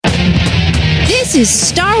This is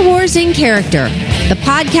Star Wars in Character, the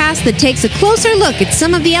podcast that takes a closer look at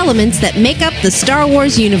some of the elements that make up the Star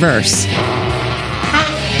Wars universe.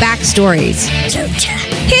 Backstories,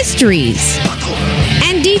 histories,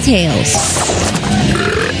 and details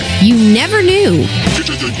you never knew,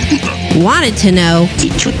 wanted to know,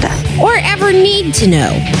 or ever need to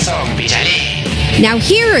know. Now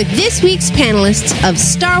here are this week's panelists of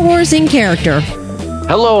Star Wars in Character.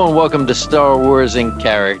 Hello and welcome to Star Wars in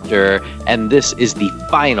Character, and this is the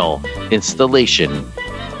final installation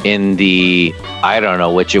in the, I don't know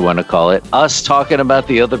what you want to call it, us talking about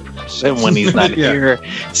the other person when he's not here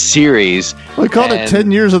series. We called it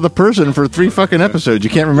 10 years of the person for 3 fucking episodes. You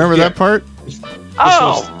can't remember that part?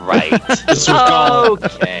 Oh, right. This was called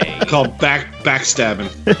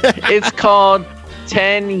backstabbing. It's called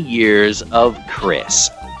 10 Years of Chris.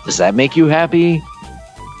 Does that make you happy?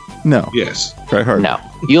 No. Yes. Try hard. No.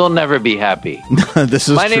 You'll never be happy. This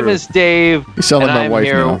is My name is Dave. You sound like my wife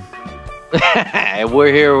now.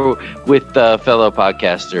 We're here with fellow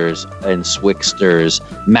podcasters and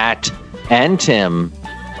SWICsters, Matt and Tim.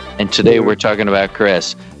 And today we're talking about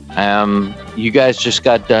Chris. You guys just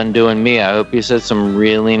got done doing me. I hope you said some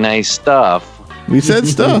really nice stuff. We said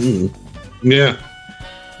stuff. Yeah.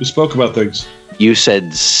 We spoke about things. You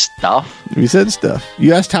said stuff? We said stuff.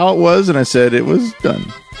 You asked how it was, and I said it was done.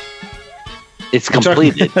 It's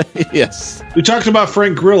completed. Yes. We talked about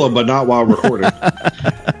Frank Grillo, but not while recording.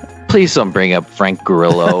 Please don't bring up Frank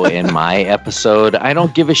Grillo in my episode. I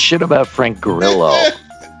don't give a shit about Frank Grillo.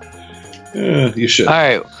 Yeah, you should. All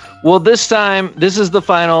right. Well, this time, this is the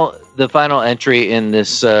final entry in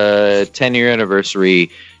this 10-year anniversary,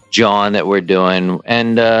 John, that we're doing.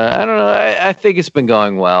 And I don't know. I think it's been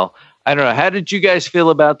going well. I don't know. How did you guys feel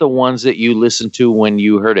about the ones that you listened to when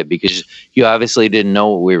you heard it? Because you obviously didn't know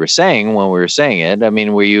what we were saying when we were saying it. I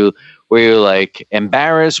mean, were you like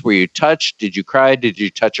embarrassed? Were you touched? Did you cry? Did you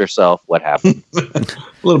touch yourself? What happened? A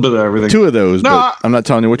little bit of everything. 2 of those, but I'm not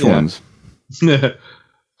telling you which ones. Yeah.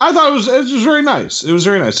 I thought it was very nice. It was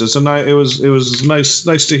very nice. It was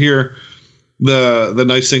nice to hear the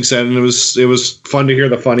nice things said, and it was fun to hear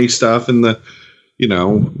the funny stuff and the,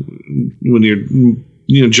 when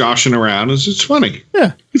you're joshing around. It's funny.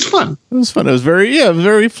 Yeah. It's fun. It was fun. It was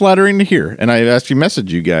very flattering to hear. And I actually messaged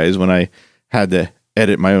you guys when I had to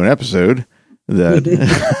edit my own episode. That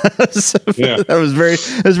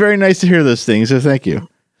that was very nice to hear those things. So thank you.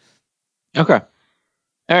 Okay.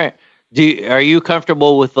 All right. Are you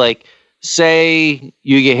comfortable with, like, say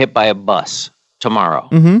you get hit by a bus tomorrow?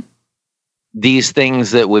 Mm-hmm. These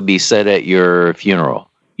things that would be said at your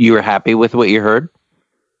funeral. You were happy with what you heard?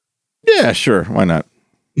 Yeah, sure. Why not?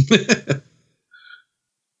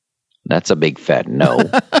 That's a big fat no.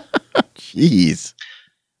 Jeez.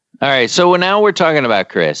 All right, so now we're talking about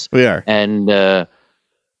Chris. We are. And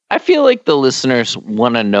I feel like the listeners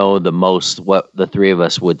want to know the most what the 3 of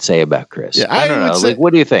us would say about Chris. Yeah, I don't know. Like,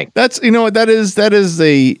 what do you think? That's, that is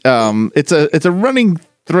a it's a running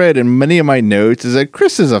thread in many of my notes is that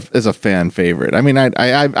Chris is a fan favorite. I mean,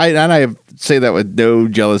 I say that with no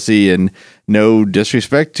jealousy and no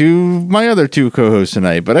disrespect to my other 2 co-hosts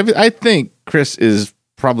tonight, but I think Chris is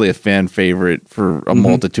probably a fan favorite for a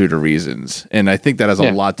multitude of reasons, and I think that has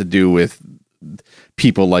a lot to do with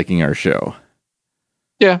people liking our show.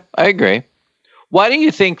 Yeah, I agree. Why do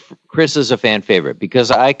you think Chris is a fan favorite?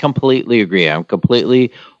 Because I completely agree. I'm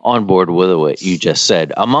completely on board with what you just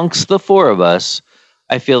said. Amongst the 4 of us,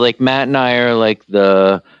 I feel like Matt and I are like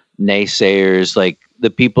the naysayers, like the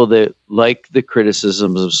people that like the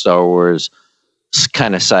criticisms of Star Wars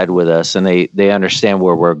kind of side with us, and they understand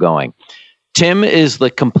where we're going. Tim is the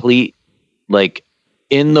complete, like,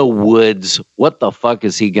 in the woods, what the fuck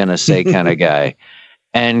is he going to say kind of guy.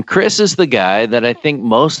 And Chris is the guy that I think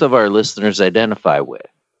most of our listeners identify with.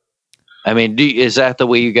 I mean, is that the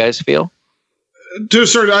way you guys feel? To a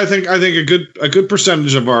certain, I think a good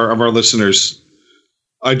percentage of our listeners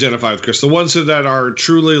identify with Chris. The ones that are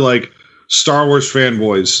truly like Star Wars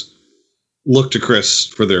fanboys look to Chris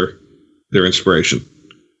for their inspiration.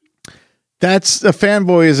 That's a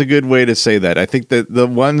fanboy is a good way to say that. I think that the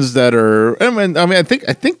ones that are, I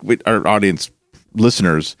think our audience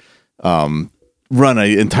listeners run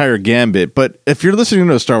an entire gambit. But if you're listening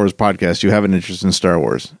to a Star Wars podcast, you have an interest in Star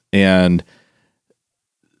Wars, and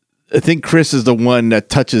I think Chris is the one that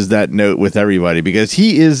touches that note with everybody because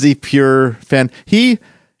he is the pure fan.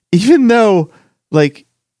 Even though, like,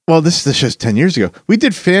 well, this show's 10 years ago. We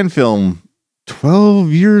did fan film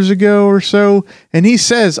 12 years ago or so, and he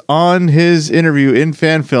says on his interview in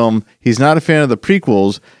fan film he's not a fan of the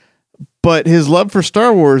prequels, but his love for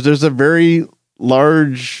Star Wars, there's a very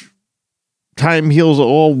large time heals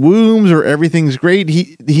all wounds or everything's great.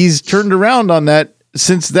 He's turned around on that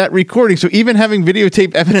since that recording. So even having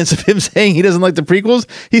videotape evidence of him saying he doesn't like the prequels,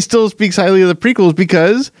 he still speaks highly of the prequels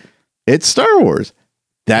because it's Star Wars.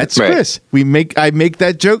 That's right. Chris. I make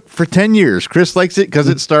that joke for 10 years. Chris likes it because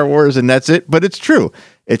it's Star Wars and that's it. But it's true.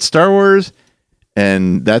 It's Star Wars.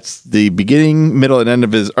 And that's the beginning, middle, and end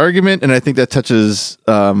of his argument. And I think that touches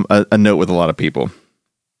a note with a lot of people.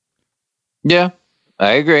 Yeah,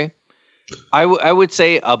 I agree. I would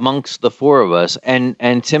say amongst the four of us, and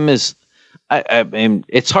Tim is, I mean,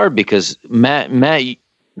 it's hard because Matt,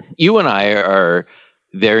 you and I are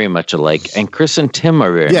very much alike, and Chris and Tim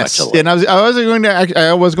are very much alike. And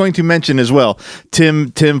I was going to mention as well.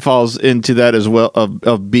 Tim falls into that as well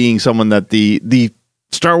of being someone that the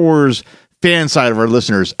Star Wars fan side of our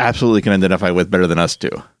listeners absolutely can identify with better than us too.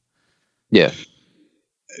 Yeah.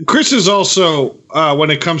 Chris is also, when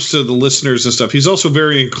it comes to the listeners and stuff, he's also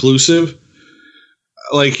very inclusive.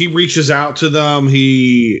 Like he reaches out to them.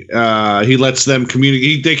 He lets them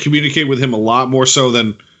communicate. They communicate with him a lot more so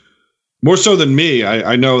than me.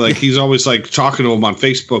 I know, like he's always like talking to them on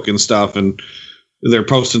Facebook and stuff, and they're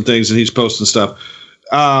posting things and he's posting stuff.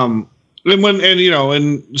 And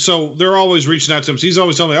so they're always reaching out to him. So he's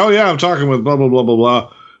always telling me, "Oh yeah, I'm talking with blah blah blah blah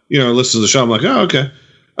blah." Listen to the show. I'm like, "Oh okay."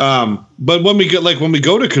 But when we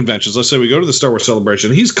go to conventions, let's say we go to the Star Wars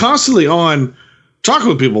Celebration, he's constantly on talking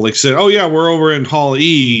with people. Like said, "Oh yeah, we're over in Hall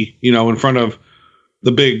E, in front of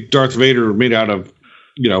the big Darth Vader made out of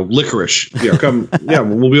licorice. Come,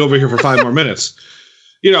 we'll be over here for 5 more minutes."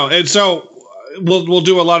 And so we'll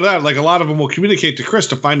do a lot of that. Like a lot of them will communicate to Chris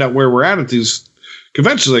to find out where we're at these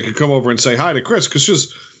conventions. They could come over and say hi to Chris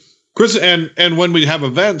because Chris and when we have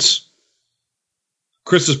events,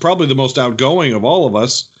 Chris is probably the most outgoing of all of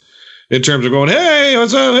us in terms of going, "Hey,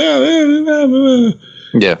 what's up?"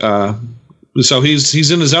 Yeah. So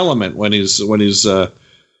he's in his element when he's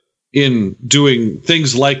in doing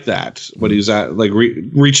things like that. When he's at like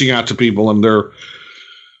reaching out to people and they're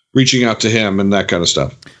reaching out to him and that kind of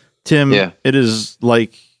stuff. Tim, It is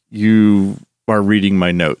like you are reading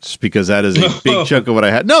my notes because that is a big chunk of what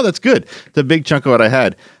I had. No, that's good. It's a big chunk of what I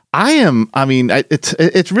had.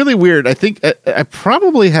 It's really weird. I think I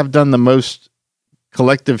probably have done the most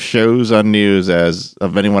collective shows on news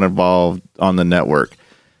of anyone involved on the network.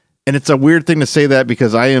 And it's a weird thing to say that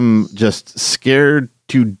because I am just scared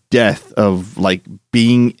to death of like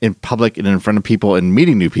being in public and in front of people and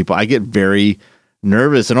meeting new people. I get very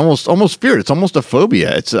nervous and almost feared. It's almost a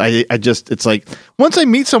phobia. It's like once I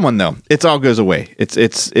meet someone though, it all goes away. It's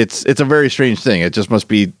a very strange thing. It just must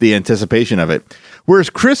be the anticipation of it.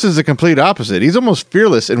 Whereas Chris is the complete opposite. He's almost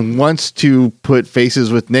fearless and wants to put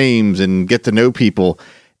faces with names and get to know people.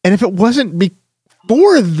 And if it wasn't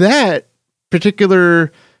before that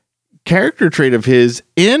particular character trait of his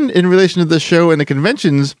in relation to the show and the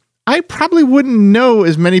conventions, I probably wouldn't know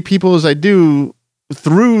as many people as I do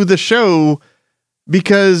through the show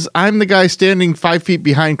because I'm the guy standing 5 feet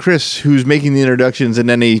behind Chris who's making the introductions and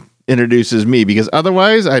then he introduces me, because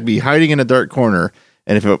otherwise I'd be hiding in a dark corner.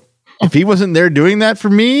 And if he wasn't there doing that for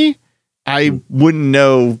me, I wouldn't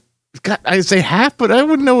know. I'd say half, but I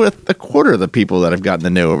wouldn't know a quarter of the people that I've gotten to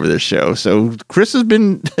know over this show. So Chris has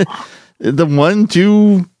been the one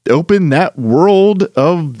to open that world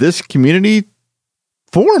of this community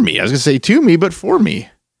for me. I was going to say to me, but for me.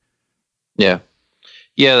 Yeah.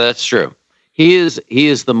 Yeah, that's true. He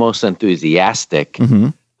is the most enthusiastic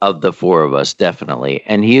of the four of us, definitely.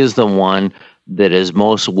 And he is the one that is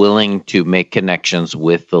most willing to make connections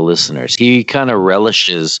with the listeners. He kind of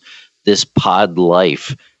relishes this pod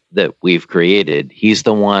life that we've created. He's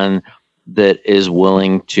the one that is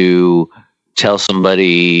willing to tell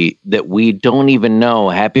somebody that we don't even know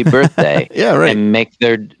happy birthday and make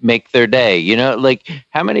their day. Like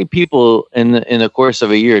how many people in the course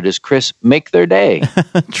of a year does Chris make their day?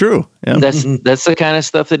 True. Yeah. That's the kind of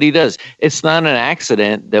stuff that he does. It's not an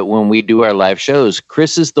accident that when we do our live shows,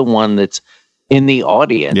 Chris is the one that's in the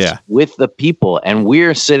audience with the people, and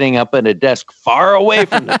we're sitting up at a desk far away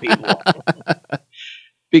from the people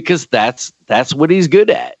because that's what he's good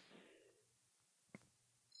at.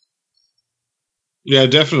 Yeah,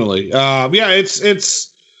 definitely. We kind of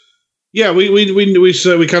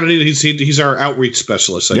need. He's our outreach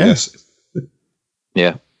specialist, I guess.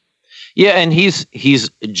 Yeah. Yeah, and he's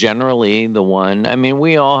generally the one. I mean,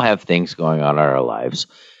 we all have things going on in our lives.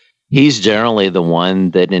 He's generally the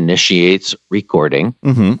one that initiates recording.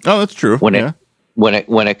 Mm-hmm. Oh, that's true. When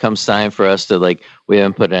it comes time for us to, like, we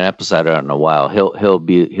haven't put an episode out in a while, he'll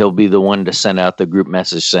be the one to send out the group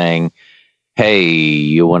message saying, "Hey,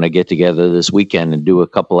 you want to get together this weekend and do a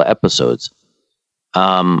couple of episodes?"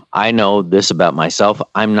 I know this about myself.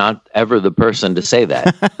 I'm not ever the person to say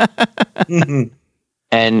that.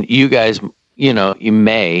 And you guys, you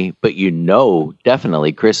may, but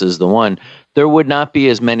definitely Chris is the one. There would not be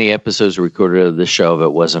as many episodes recorded of the show if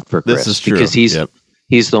it wasn't for Chris. This is true. Because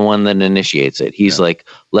he's the one that initiates it. He's like,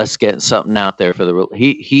 let's get something out there for the.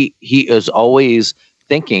 He is always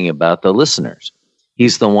thinking about the listeners.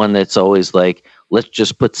 He's the one that's always like, let's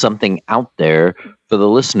just put something out there for the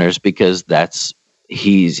listeners because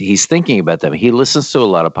he's thinking about them. He listens to a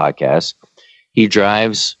lot of podcasts. He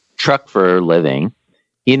drives truck for a living.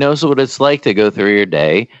 He knows what it's like to go through your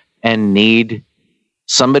day and need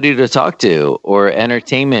somebody to talk to or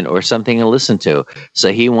entertainment or something to listen to.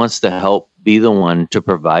 So he wants to help be the one to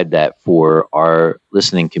provide that for our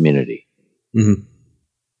listening community. Mm-hmm.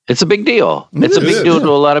 It's a big deal. It's a big deal to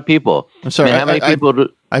a lot of people. I'm sorry. How many people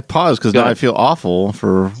I pause because now I feel awful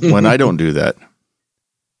for when I don't do that.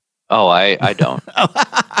 Oh, I don't.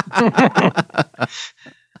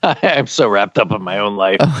 I'm so wrapped up in my own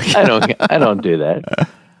life. I don't do that.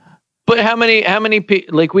 But how many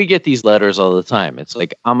people, like, we get these letters all the time. It's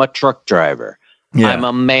like, I'm a truck driver. Yeah. I'm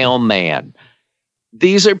a mailman.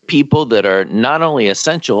 These are people that are not only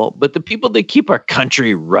essential, but the people that keep our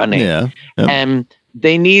country running. Yeah. Yep. And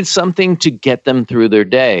they need something to get them through their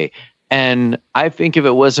day. And I think if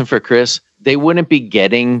it wasn't for Chris, they wouldn't be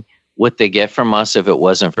getting what they get from us if it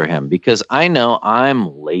wasn't for him, because I know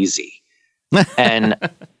I'm lazy and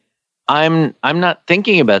I'm not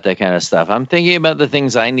thinking about that kind of stuff. I'm thinking about the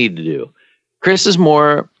things I need to do. Chris is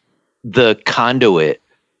more the conduit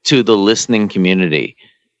to the listening community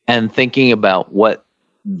and thinking about what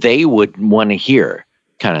they would want to hear,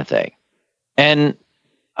 kind of thing. And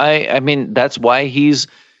I mean, that's why he's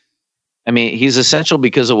essential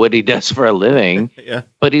because of what he does for a living. Yeah.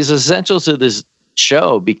 But he's essential to this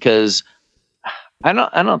show because I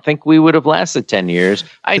don't think we would have lasted 10 years.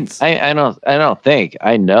 I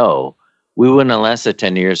know we wouldn't have lasted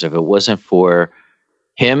 10 years if it wasn't for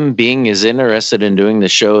him being as interested in doing the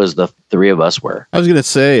show as the three of us were.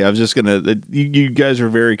 You guys were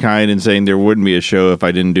very kind in saying there wouldn't be a show if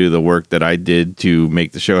I didn't do the work that I did to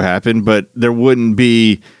make the show happen, but there wouldn't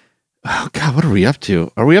be, oh God, what are we up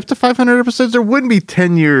to? Are we up to 500 episodes? There wouldn't be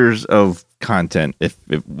 10 years of content if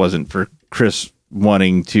it wasn't for Chris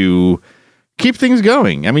wanting to keep things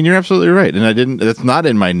going. I mean, you're absolutely right. And that's not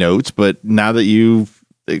in my notes, but now that you've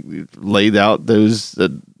laid out those,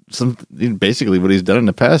 basically what he's done in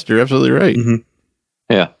the past, you're absolutely right. Mm-hmm.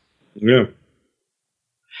 Yeah. Yeah.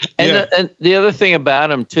 And the other thing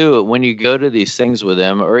about him too, when you go to these things with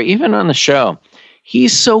him or even on the show,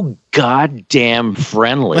 he's so goddamn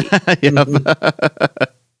friendly that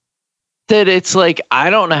it's like, I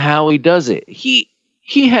don't know how he does it. He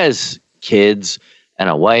has kids and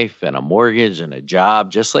a wife and a mortgage and a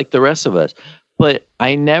job, just like the rest of us. But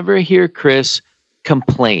I never hear Chris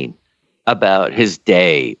complain about his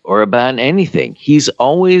day or about anything. He's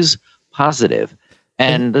always positive.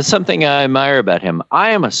 And that's something I admire about him.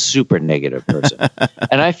 I am a super negative person.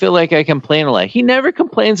 And I feel like I complain a lot. He never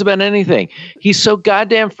complains about anything. He's so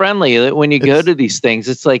goddamn friendly that when you go to these things,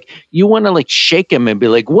 it's like you want to like shake him and be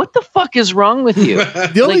like, what the fuck is wrong with you?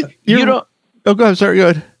 You don't. Oh, go ahead. Sorry, go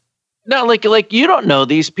ahead. No, like you don't know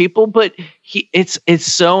these people, but it's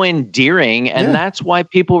so endearing, and that's why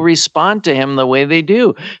people respond to him the way they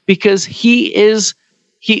do, because he is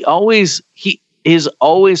always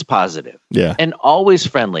positive, and always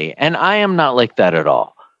friendly, and I am not like that at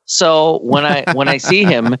all. So when I see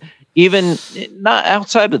him, even not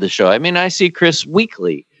outside of the show, I mean, I see Chris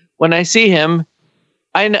weekly. When I see him,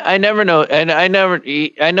 I never know, and I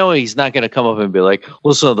know he's not going to come up and be like,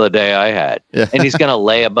 listen to the day I had, and he's going to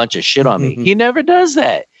lay a bunch of shit on me. He never does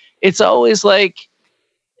that. It's always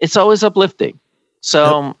uplifting.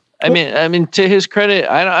 So, I mean, to his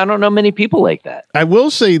credit, I don't know many people like that. I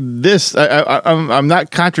will say this, I'm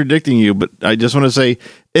not contradicting you, but I just want to say,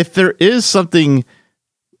 if there is something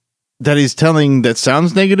that he's telling that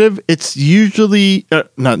sounds negative, it's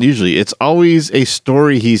it's always a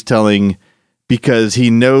story he's telling because he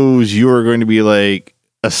knows you're going to be like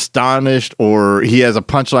astonished, or he has a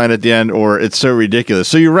punchline at the end, or it's so ridiculous.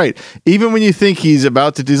 So you're right. Even when you think he's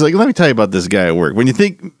about to do, he's like, let me tell you about this guy at work. When you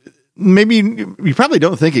think, maybe you probably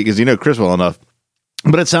don't think it because you know Chris well enough,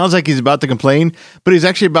 but it sounds like he's about to complain, but he's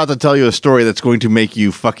actually about to tell you a story that's going to make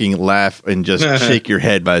you fucking laugh and just shake your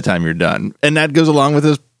head by the time you're done. And that goes along with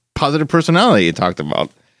his positive personality you talked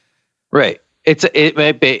about. Right.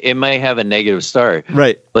 It may have a negative start,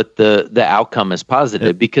 right? But the outcome is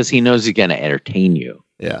positive because he knows he's going to entertain you.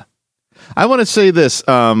 Yeah, I want to say this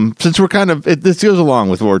since we're this goes along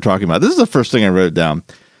with what we're talking about. This is the first thing I wrote down.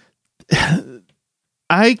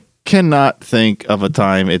 I cannot think of a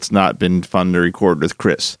time it's not been fun to record with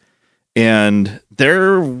Chris. And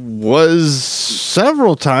there was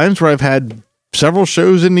several times where I've had several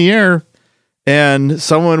shows in the air and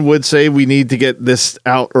someone would say, we need to get this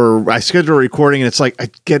out, or I schedule a recording, and it's like,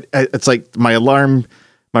 it's like my alarm,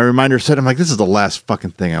 my reminder set. I'm like, this is the last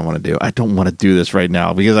fucking thing I want to do. I don't want to do this right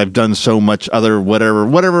now because I've done so much other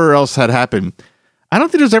whatever else had happened. I don't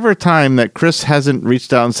think there's ever a time that Chris hasn't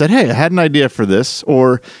reached out and said, hey, I had an idea for this,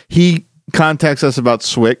 or he contacts us about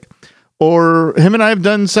SWIC, or him and I have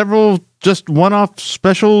done several just one-off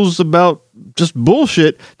specials about just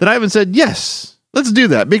bullshit that I haven't said, yes, let's do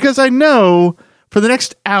that, because I know for the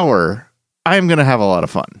next hour I'm going to have a lot of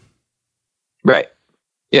fun. Right.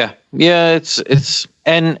 Yeah. Yeah. It's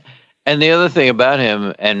and the other thing about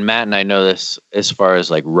him, and Matt and I know this as far as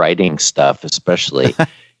like writing stuff, especially,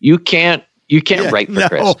 you can't write for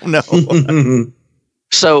Chris. No.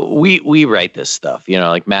 So we write this stuff,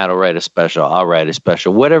 like Matt will write a special, I'll write a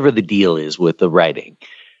special, whatever the deal is with the writing.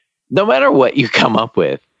 No matter what you come up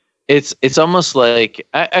with, it's almost like,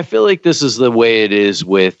 I feel like this is the way it is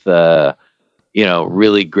with,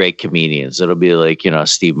 really great comedians. It'll be like,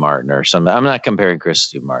 Steve Martin or something. I'm not comparing Chris to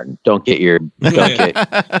Steve Martin. Don't get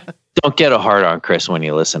a hard on Chris when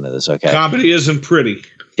you listen to this. Okay. Comedy isn't pretty.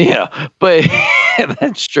 But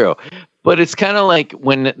that's true. But it's kind of like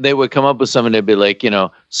when they would come up with something, they'd be like,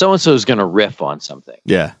 so-and-so is going to riff on something.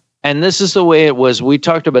 Yeah. And this is the way it was. We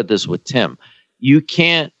talked about this with Tim. You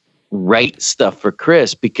can't write stuff for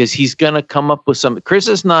Chris because he's going to come up with something. Chris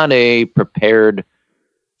is not a prepared,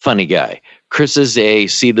 funny guy. Chris is a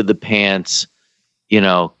seat of the pants,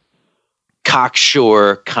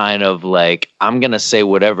 cocksure kind of like, I'm going to say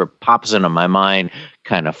whatever pops into my mind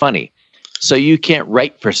kind of funny. So you can't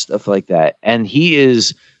write for stuff like that. And he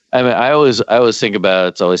is, I always think about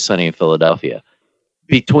It's Always Sunny in Philadelphia.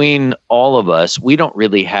 Between all of us, we don't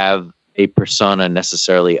really have a persona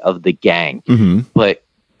necessarily of the gang, but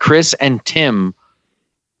Chris and Tim,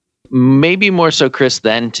 maybe more so Chris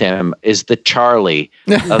than Tim, is the Charlie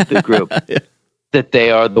of the group. Yeah. That they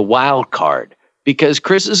are the wild card, because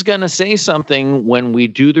Chris is going to say something when we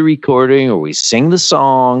do the recording or we sing the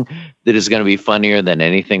song that is going to be funnier than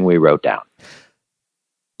anything we wrote down.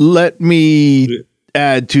 Let me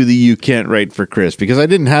add to the you can't write for Chris, because I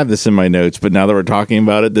didn't have this in my notes, but now that we're talking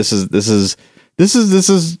about it, this is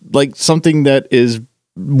like something that is,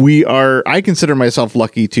 I consider myself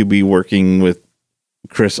lucky to be working with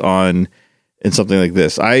Chris on and something like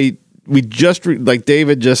this. We just like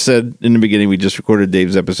David just said in the beginning, we just recorded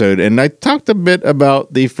Dave's episode, and I talked a bit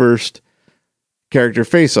about the first character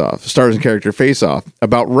face-off, Stars and Character Face-Off,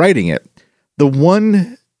 about writing it. The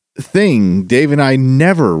one thing Dave and I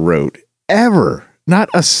never wrote, ever, not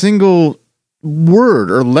a single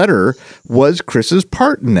word or letter, was Chris's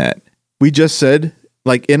part in that. We just said,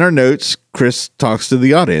 like in our notes, Chris talks to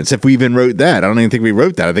the audience. If we even wrote that, I don't even think we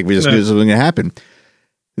wrote that. I think we just knew something to happen.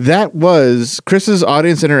 That was Chris's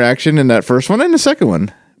audience interaction in that first one and the second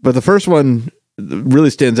one. But the first one really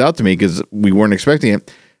stands out to me because we weren't expecting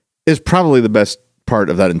it, is probably the best part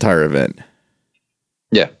of that entire event.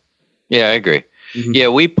 Yeah. Yeah, I agree. Mm-hmm. Yeah,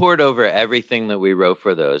 we poured over everything that we wrote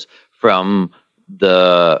for those, from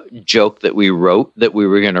the joke that we wrote that we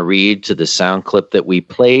were going to read, to the sound clip that we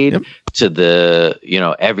played, to the,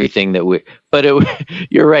 everything that but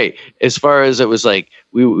you're right. As far as it was like,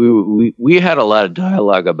 we had a lot of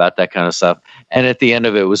dialogue about that kind of stuff. And at the end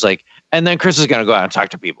of it was like, and then Chris is going to go out and talk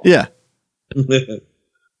to people. Yeah.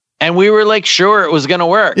 And we were like, sure, it was going to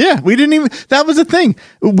work. Yeah. That was the thing.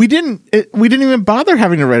 We didn't even bother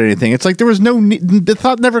having to write anything. It's like there was no need, the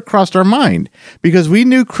thought never crossed our mind, because we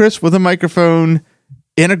knew Chris with a microphone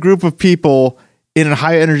in a group of people in a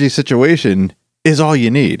high energy situation is all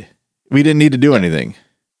you need. We didn't need to do anything.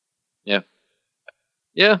 Yeah.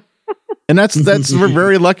 Yeah. And that's we're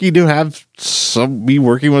very lucky to have be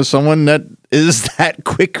working with someone that is that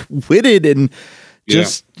quick-witted and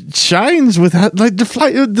just shines with like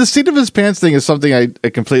the seat of his pants thing is something I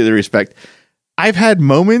completely respect. I've had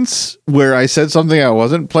moments where I said something I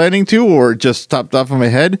wasn't planning to, or just stopped off in my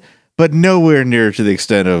head, but nowhere near to the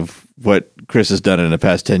extent of what Chris has done in the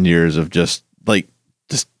past 10 years of just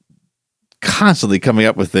constantly coming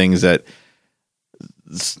up with things that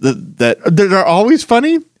are always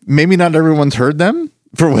funny. Maybe not everyone's heard them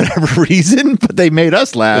for whatever reason, but they made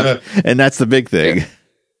us laugh, and that's the big thing.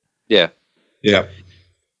 Yeah. Yeah.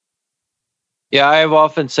 Yeah, I've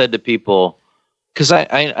often said to people, because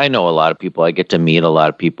I know a lot of people, I get to meet a lot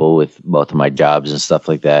of people with both of my jobs and stuff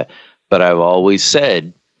like that, but I've always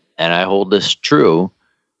said, and I hold this true,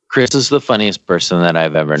 Chris is the funniest person that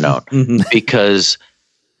I've ever known, because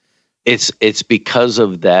it's because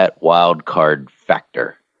of that wild card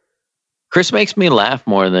factor. Chris makes me laugh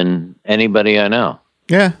more than anybody I know.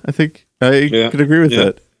 Yeah, I think I could agree with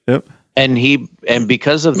that. Yep. And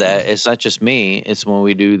because of that, it's not just me. It's when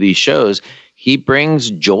we do these shows, he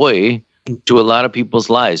brings joy to a lot of people's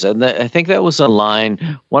lives. And I think that was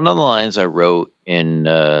one of the lines I wrote in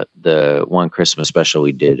the one Christmas special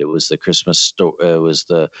we did. It was the Christmas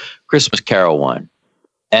Carol one.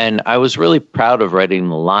 And I was really proud of writing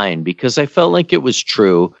the line because I felt like it was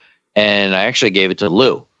true. And I actually gave it to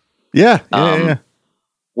Lou. Yeah.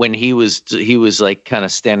 When he was like kind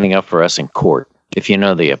of standing up for us in court. If you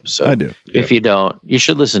know the episode, I do. If you don't, you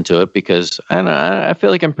should listen to it because I feel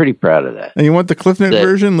like I'm pretty proud of that. And you want the Cliff Note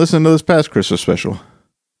version? Listen to this past Christmas special.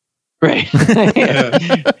 Right.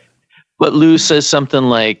 But Lou says something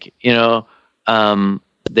like, there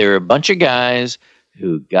are a bunch of guys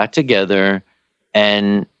who got together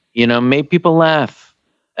and, made people laugh,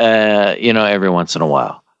 every once in a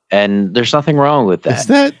while. And there's nothing wrong with that. Is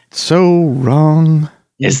that so wrong?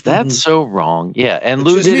 Is that so wrong? Yeah, and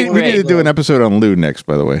Lou did it great. We need to do an episode on Lou next,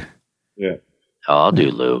 by the way. Yeah. Oh, I'll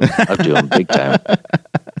do Lou. I'll do him big time.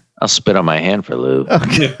 I'll spit on my hand for Lou.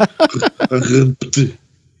 Okay.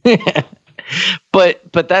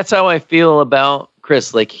 But that's how I feel about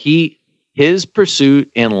Chris. Like his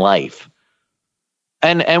pursuit in life,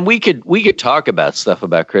 and we could talk about stuff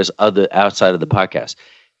about Chris outside of the podcast.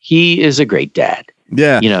 He is a great dad.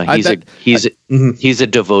 Yeah, he's a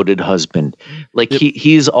devoted husband. Like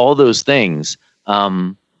he's all those things.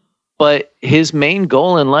 But his main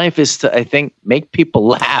goal in life is to, I think, make people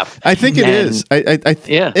laugh. I think it is.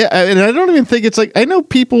 Yeah, and I don't even think it's like I know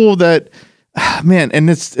people that, man, and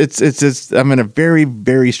it's. I'm in a very,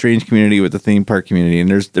 very strange community with the theme park community, and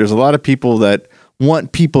there's a lot of people that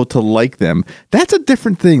want people to like them. That's a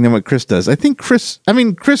different thing than what Chris does. I think Chris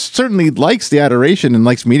certainly likes the adoration and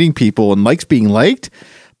likes meeting people and likes being liked,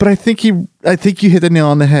 but I think you hit the nail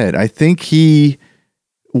on the head. I think he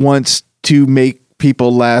wants to make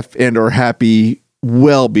people laugh and or happy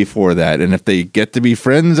well before that. And if they get to be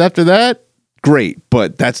friends after that, great,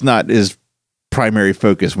 but that's not his primary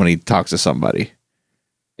focus when he talks to somebody.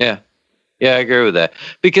 Yeah. Yeah, I agree with that.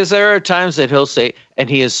 Because there are times that he'll say,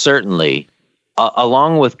 and he is certainly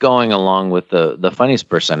along with the funniest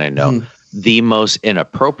person I know, the most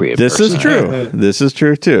inappropriate This person. is true. This is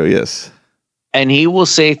true too, yes. And he will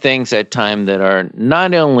say things at time that are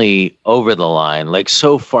not only over the line, like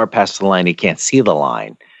so far past the line he can't see the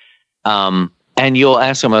line. And you'll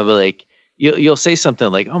ask him, I'll be like, you'll say something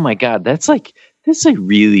like, "Oh my God, that's like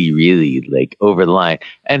really, really like over the line."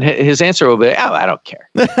 And his answer will be, "Oh, I don't care."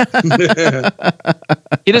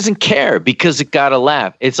 He doesn't care because it got a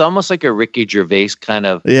laugh. It's almost like a Ricky Gervais kind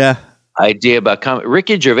of idea about comedy.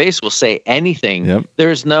 Ricky Gervais will say anything. Yep.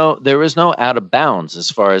 There is no out of bounds as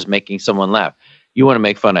far as making someone laugh. You want to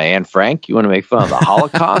make fun of Anne Frank? You want to make fun of the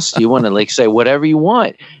Holocaust? You want to say whatever you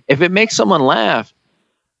want. If it makes someone laugh,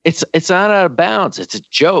 it's not out of bounds. It's a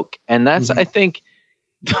joke. And that's, I think,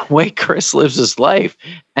 the way Chris lives his life.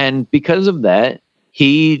 And because of that,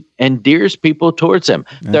 he endears people towards him.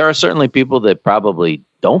 Yeah. There are certainly people that probably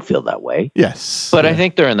don't feel that way. Yes. But I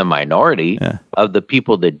think they're in the minority of the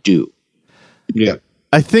people that do. Yeah.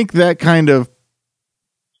 I think that kind of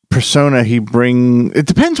persona he bring, it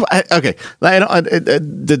depends. Okay.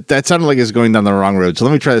 That sounded like it's going down the wrong road. So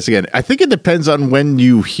let me try this again. I think it depends on when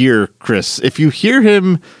you hear Chris. If you hear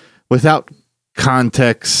him without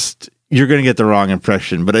context, you're going to get the wrong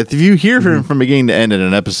impression. But if you hear him from beginning to end in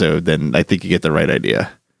an episode, then I think you get the right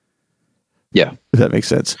idea. Yeah. If that makes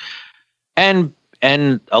sense. And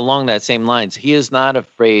along that same lines, he is not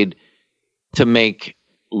afraid to make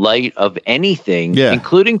light of anything,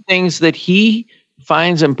 including things that he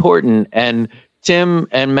finds important. And Tim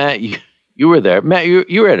and Matt, you were there. Matt,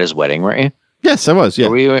 you were at his wedding, weren't you? Yes, I was. Yeah.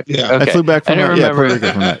 Okay. I flew back from Puerto Rico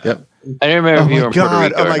from that. Yep. I didn't remember if you were in Puerto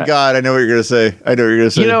Rico. Oh my God! I know what you're gonna say.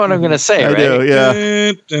 You know what I'm gonna say, right? I do.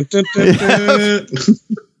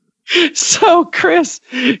 Yeah. So Chris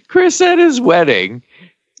at his wedding,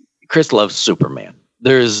 Chris loves Superman.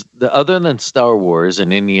 There's other than Star Wars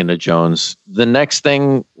and Indiana Jones, the next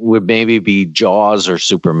thing would maybe be Jaws or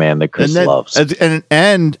Superman that Chris loves.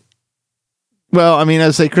 And well, I mean,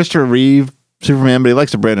 I'd say Christopher Reeve Superman, but he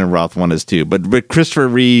likes the Brandon Routh one as too. But Christopher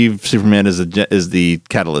Reeve Superman is the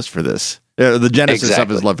catalyst for this. The genesis of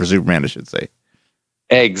his love for Superman, I should say.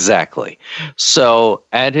 Exactly. So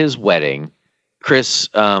at his wedding, Chris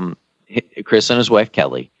and his wife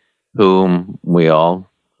Kelly, whom we all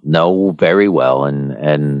know very well,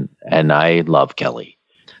 and I love Kelly.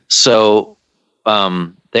 So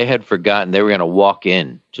they had forgotten they were going to walk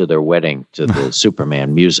in to their wedding to the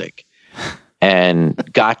Superman music. And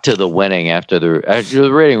got to the wedding after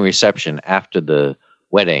the wedding reception after the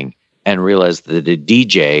wedding, and realized that the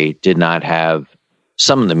DJ did not have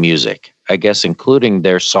some of the music, I guess, including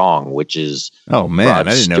their song, which is Oh man, Rod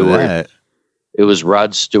I didn't Stewart. know that. It was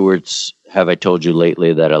Rod Stewart's "Have I Told You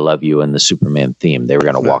Lately That I Love You" and the Superman theme. They were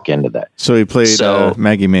going to walk into that. So he played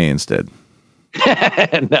Maggie May instead.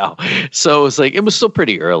 No. So it was like, it was still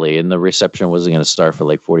pretty early and the reception wasn't going to start for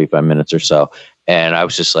like 45 minutes or so. And I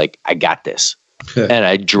was just like, I got this. And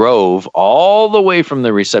I drove all the way from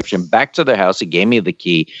the reception back to their house. He gave me the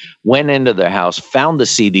key, went into their house, found the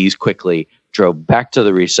CDs quickly, drove back to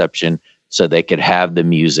the reception so they could have the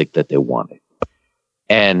music that they wanted.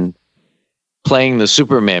 And playing the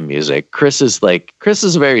Superman music, Chris is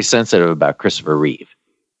very sensitive about Christopher Reeve.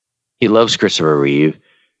 He loves Christopher Reeve.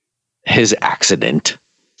 His accident,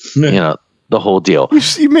 the whole deal.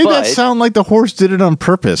 You made that sound like the horse did it on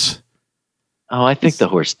purpose. Oh, I think the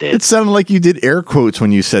horse did. It sounded like you did air quotes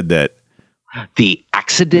when you said that. The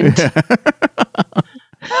accident?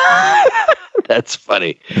 That's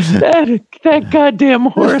funny. That goddamn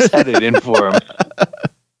horse had it in for him.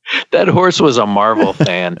 That horse was a Marvel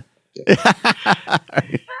fan.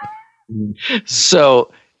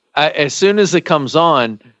 So as soon as it comes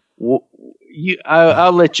on,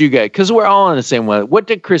 I'll let you guys, because we're all on the same one. What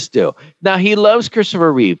did Chris do? Now, he loves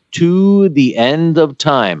Christopher Reeve to the end of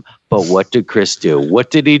time, but what did Chris do?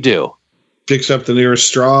 What did he do? Picks up the nearest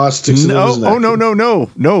straw, sticks it in his neck.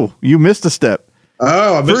 No. You missed a step.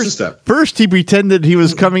 Oh, I missed a step. First, he pretended he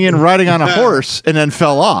was coming in riding on a horse and then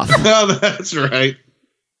fell off. Oh, that's right.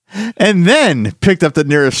 And then picked up the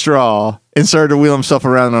nearest straw and started to wheel himself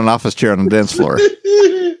around on an office chair on the dance floor.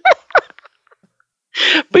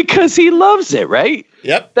 Because he loves it, right?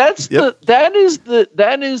 Yep. That is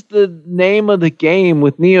the name of the game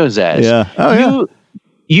with Neozaz. Yeah.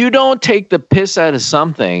 You don't take the piss out of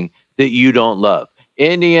something that you don't love.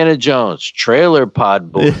 Indiana Jones, Trailer Park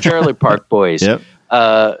Boys,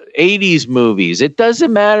 80s movies. It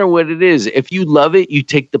doesn't matter what it is. If you love it, you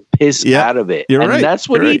take the piss out of it. You're and right. that's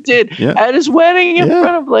what You're he right. did Yeah. at his wedding in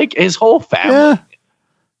front of like his whole family.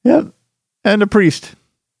 Yeah. And a priest.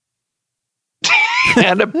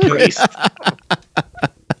 And a priest.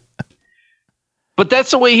 But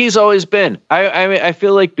that's the way he's always been. I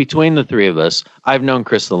feel like between the three of us, I've known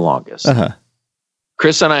Chris the longest. Uh-huh.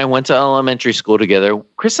 Chris and I went to elementary school together.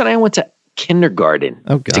 Chris and I went to kindergarten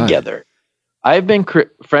together. I've been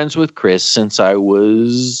friends with Chris since I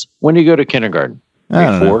was... When did you go to kindergarten?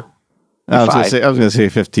 Grade 4? I was going to say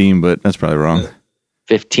 15, but that's probably wrong.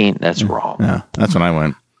 15? That's wrong. Yeah, that's when I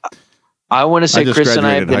went. I want to say Chris and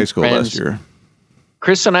I have been high school friends. last year.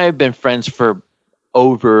 Chris and I have been friends for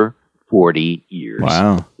over 40 years.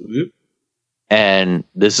 Wow. And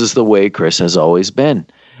this is the way Chris has always been.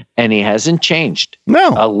 And he hasn't changed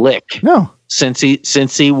a lick. No. Since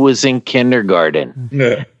he was in kindergarten.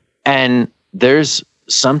 Yeah. And there's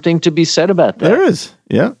something to be said about that. There is.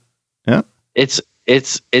 Yeah. Yeah. It's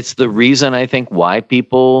the reason I think why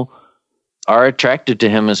people are attracted to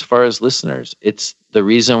him as far as listeners. It's the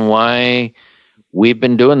reason why we've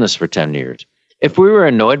been doing this for 10 years. If we were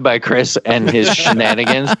annoyed by Chris and his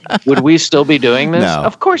shenanigans, would we still be doing this? No.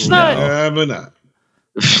 Of course not. But not.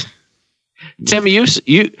 Tim,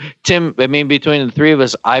 Tim, I mean, between the three of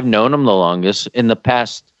us, I've known him the longest. In the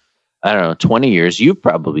past, I don't know, 20 years, you've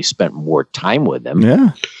probably spent more time with him.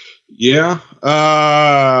 Yeah. Yeah.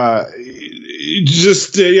 I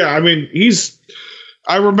mean,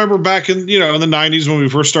 I remember back in the 90s when we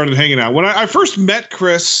first started hanging out. When I first met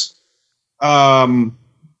Chris,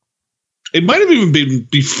 it might have even been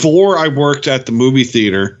before I worked at the movie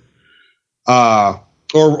theater,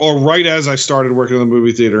 or right as I started working in the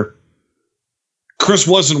movie theater. Chris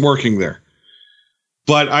wasn't working there,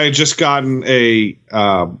 but I had just gotten a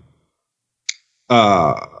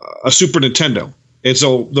Super Nintendo, and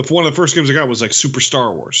so one of the first games I got was like Super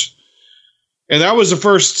Star Wars, and that was the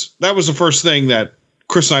first thing that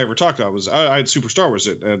Chris and I ever talked about. Was I had Super Star Wars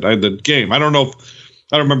I had the game. I don't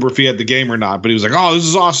remember if he had the game or not, but he was like, "Oh, this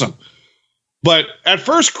is awesome." But at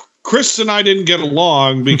first, Chris and I didn't get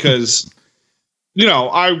along because,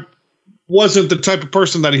 I wasn't the type of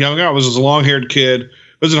person that he hung out with. I was a long-haired kid. I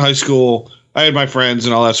was in high school. I had my friends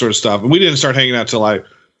and all that sort of stuff. And we didn't start hanging out till I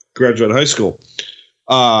graduated high school.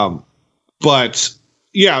 But,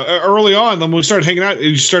 yeah, early on, when we started hanging out,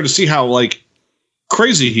 you started to see how,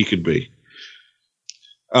 crazy he could be.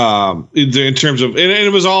 In terms of, and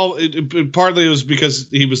it was all, partly it was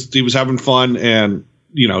because he was having fun and,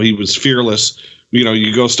 he was fearless. You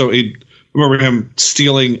go I remember him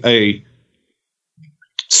stealing a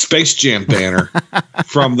Space Jam banner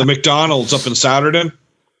from the McDonald's up in Souderton.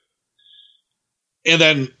 And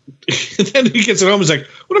then he gets it home and is like,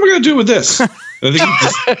 what am I going to do with this? And I think he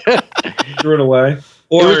just threw it away.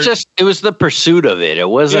 Or it was the pursuit of it. It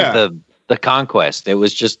wasn't the conquest. It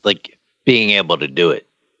was just like being able to do it.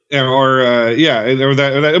 Or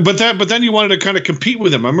that. But then you wanted to kind of compete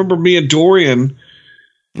with him. I remember me and Dorian.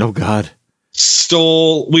 Oh God.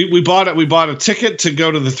 We bought a ticket to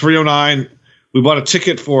go to the 309. We bought a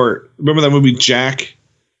ticket for, remember that movie Jack,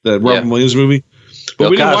 the Robin Williams movie? But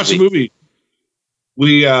we didn't watch the movie.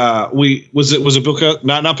 Was it Bill Cosby?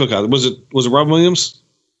 Not Bill Cosby. Was it Robin Williams?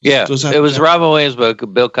 Yeah, it was Robin Williams,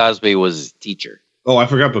 but Bill Cosby was his teacher. Oh, I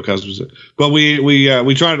forgot Bill Cosby was it. But we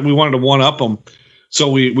wanted to one up him, so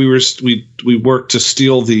we worked to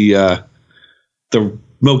steal the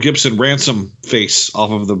Mel Gibson ransom face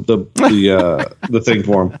off of the thing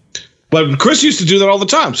for him. But Chris used to do that all the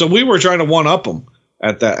time, so we were trying to one up him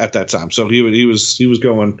at that time. So he was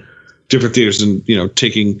going different theaters and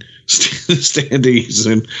taking standees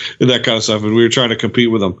and that kind of stuff, and we were trying to compete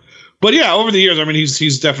with him. But yeah, over the years, I mean,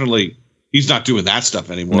 he's definitely not doing that stuff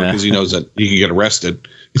anymore because he knows that he can get arrested.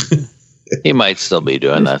 He might still be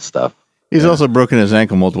doing that stuff. He's also broken his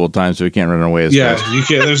ankle multiple times, so he can't run away as fast. Yeah, you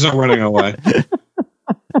can't. There's no running away.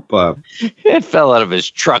 But it fell out of his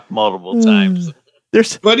truck multiple times.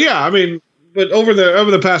 But yeah, I mean, but over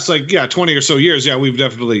the past 20 or so years, we've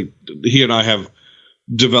definitely, he and I have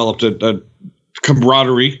developed a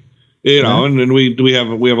camaraderie, and we have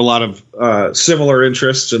a lot of similar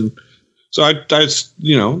interests, and so I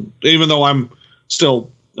even though I'm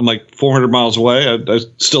like 400 miles away, I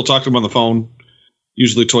still talk to him on the phone,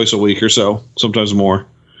 usually twice a week or so, sometimes more.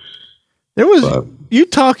 You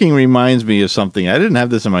talking reminds me of something. I didn't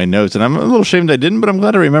have this in my notes, and I'm a little ashamed I didn't, but I'm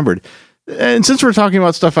glad I remembered. And since we're talking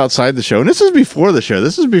about stuff outside the show, and this is before the show,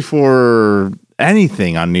 this is before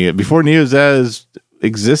anything on Neo, before Neozaz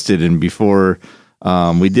existed, and before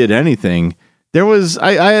we did anything.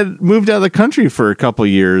 I had moved out of the country for a couple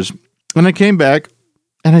of years, and I came back,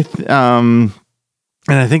 and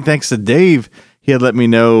I think thanks to Dave, he had let me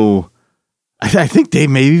know. I think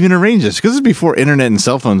Dave may have even arranged this because it's before internet and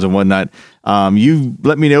cell phones and whatnot. You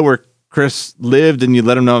let me know where Chris lived, and you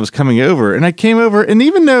let him know I was coming over, and I came over, and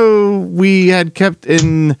even though we had kept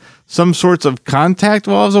in some sorts of contact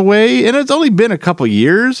while I was away, and it's only been a couple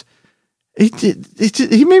years,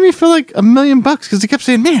 he made me feel like $1 million because he kept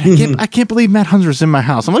saying, "Man, I can't believe Matt Hunter's in my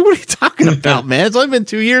house." I'm like, "What are you talking about, man? It's only been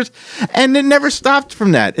 2 years," and it never stopped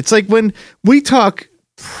from that. It's like when we talk,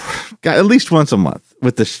 at least once a month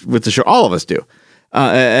with the show, all of us do.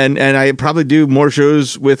 And I probably do more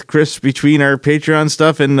shows with Chris between our Patreon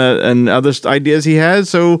stuff and other ideas he has.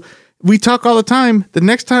 So we talk all the time. The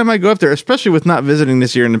next time I go up there, especially with not visiting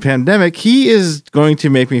this year in the pandemic, he is going to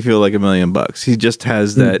make me feel like $1 million. He just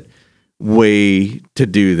has that way to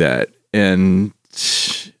do that. And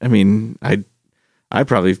I mean, I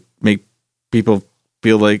probably make people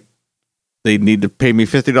feel like they need to pay me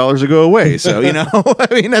 $50 to go away. So, I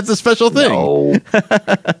mean, that's a special thing. No.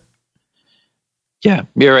 Yeah,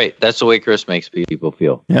 you're right. That's the way Chris makes people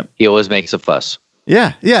feel. Yep. He always makes a fuss.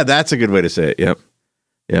 Yeah, that's a good way to say it.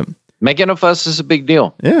 Yep. Making a fuss is a big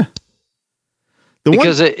deal. Yeah.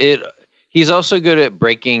 Because he's also good at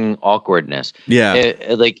breaking awkwardness. Yeah.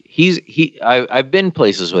 I've been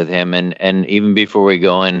places with him, and even before we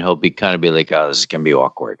go in, he'll be like, "Oh, this is gonna be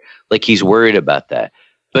awkward." Like he's worried about that.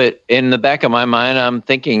 But in the back of my mind, I'm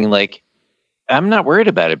thinking like, I'm not worried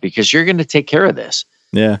about it because you're going to take care of this.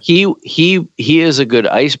 Yeah. He is a good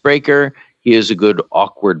icebreaker. He is a good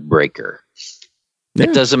awkward breaker. Yeah.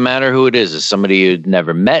 It doesn't matter who it is. It's somebody you'd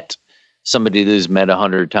never met, somebody who's met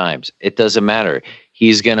 100 times. It doesn't matter.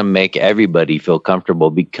 He's going to make everybody feel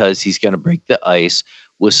comfortable because he's going to break the ice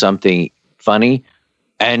with something funny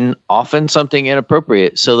and often something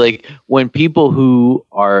inappropriate. So like when people who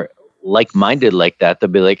are like-minded like that, they'll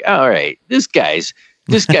be like, all right, this guy's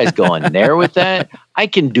going there with that. I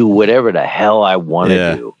can do whatever the hell I want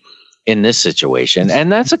to do in this situation.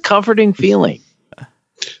 And that's a comforting feeling.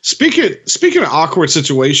 Speaking of awkward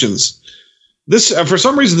situations, this for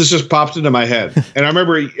some reason this just popped into my head. And I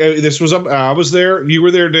remember this was I was there. You were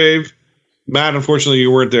there, Dave. Matt, unfortunately, you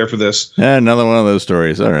weren't there for this. Another one of those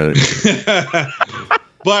stories. All right.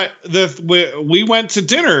 But we went to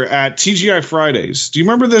dinner at TGI Fridays. Do you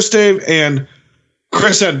remember this, Dave? And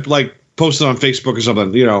Chris had posted on Facebook or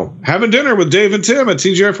something, having dinner with Dave and Tim at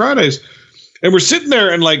TGI Fridays. And we're sitting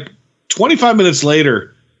there, and 25 minutes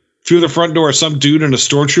later, through the front door, some dude in a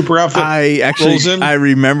stormtrooper outfit. I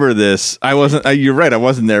remember this. I wasn't. You're right. I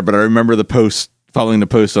wasn't there, but I remember the post, following the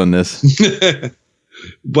post on this.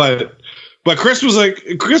 but Chris was like,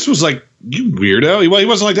 "You weirdo." He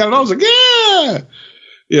wasn't like that at all. I was like, "Yeah."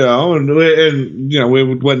 And we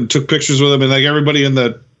went and took pictures with him, and everybody at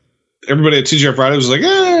TGI Fridays was like,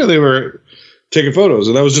 "Yeah," they were taking photos,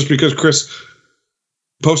 and that was just because Chris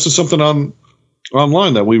posted something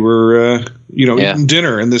online that we were, eating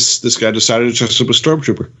dinner, and this guy decided to dress up a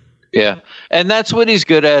stormtrooper. Yeah, and that's what he's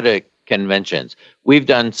good at conventions. We've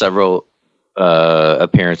done several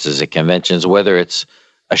appearances at conventions, whether it's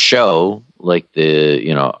a show like the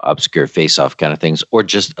obscure face-off kind of things, or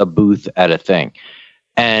just a booth at a thing.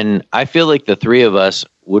 And I feel like the three of us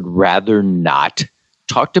would rather not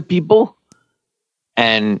talk to people.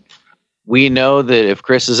 And we know that if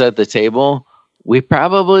Chris is at the table, we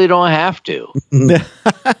probably don't have to.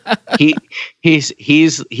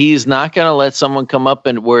 He's not going to let someone come up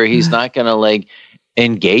and where he's not going to like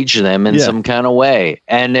engage them in some kind of way.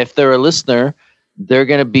 And if they're a listener, they're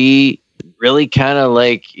going to be really kind of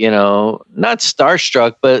like, not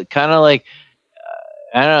starstruck, but kind of like,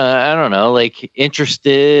 I don't know, like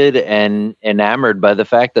interested and enamored by the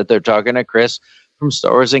fact that they're talking to Chris from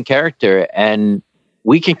Star Wars in character. And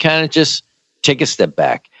we can kind of just take a step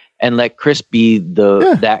back and let Chris be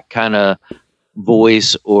that kind of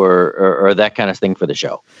voice or that kind of thing for the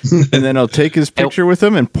show. And then I'll take his picture with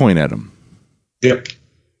him and point at him. Yep.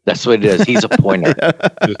 That's what it is. He's a pointer.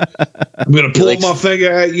 I'm going to point my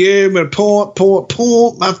finger at you. I'm going to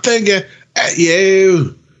point my finger at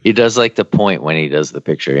you. He does like to point when he does the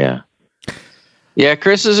picture. Yeah. Yeah.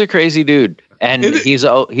 Chris is a crazy dude. And he's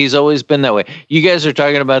always been that way. You guys are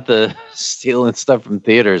talking about the stealing stuff from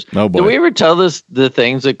theaters. Oh boy. Did we ever tell the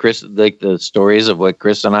things that Chris, like the stories of what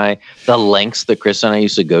Chris and I, the lengths that Chris and I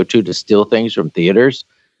used to go to steal things from theaters?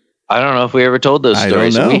 I don't know if we ever told those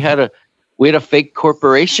stories. Don't know. We had a fake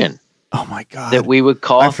corporation. Oh my God. That we would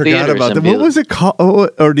call. I forgot about that. What was it called? Oh,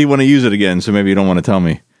 or do you want to use it again? So maybe you don't want to tell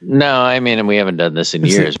me. No, I mean, and we haven't done this in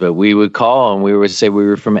years, but we would call and we would say we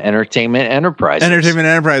were from Entertainment Enterprises. Entertainment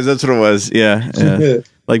Enterprise, that's what it was. Yeah.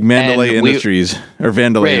 Like Mandalay Industries or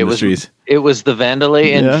Vandalay Industries. It was the Vandalay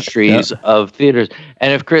Industries of theaters.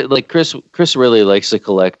 And if Chris really likes to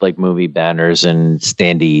collect like movie banners and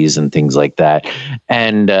standees and things like that.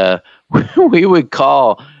 And we would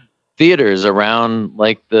call theaters around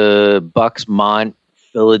like the Bucksmont,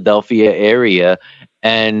 Philadelphia area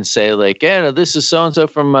and say like, yeah, no, this is so-and-so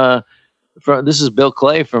from this is Bill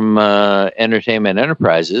Clay from Entertainment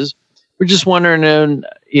Enterprises. We're just wondering,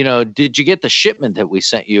 did you get the shipment that we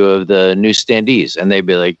sent you of the new standees? And they'd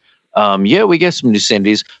be like, yeah, we get some new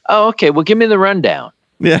standees. Oh, okay. Well, give me the rundown.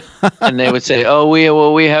 Yeah. And they would say, oh,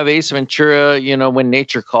 we have Ace Ventura, When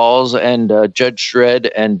Nature Calls, and Judge Dredd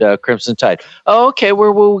and Crimson Tide. Oh, okay.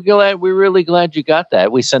 We're really glad you got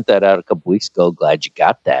that. We sent that out a couple weeks ago. Glad you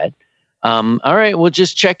got that. All right. Well,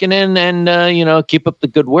 just checking in and, keep up the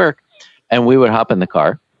good work. And we would hop in the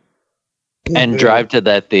car and drive to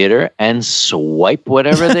that theater and swipe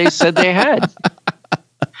whatever they said they had.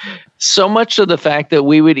 So much of the fact that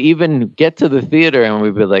we would even get to the theater and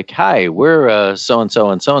we'd be like, hi, we're so-and-so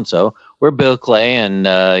and so-and-so. We're Bill Clay and,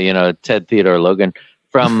 Ted Theodore Logan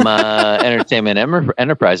from Entertainment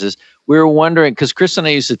Enterprises. We were wondering, because Chris and I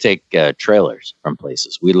used to take trailers from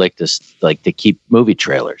places. We like to keep movie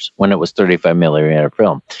trailers when it was 35 millimeter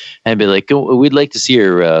film. And be like, we'd like to see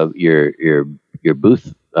your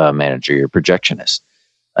booth manager, your projectionist.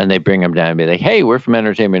 And they bring them down and be like, hey, we're from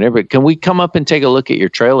Entertainment Enterprise. Can we come up and take a look at your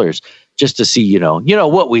trailers just to see,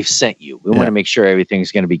 what we've sent you? We want to make sure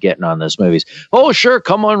everything's going to be getting on those movies. Oh, sure.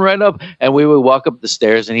 Come on right up. And we would walk up the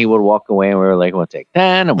stairs and he would walk away and we were like, we'll take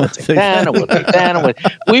that and we'll take that and we'll take that. And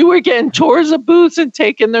we were getting tours of booths and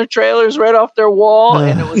taking their trailers right off their wall.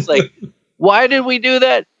 And it was like, why did we do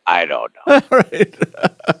that? I don't know. Right.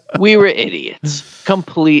 We were idiots,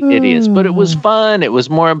 complete idiots, but it was fun. It was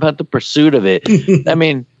more about the pursuit of it. I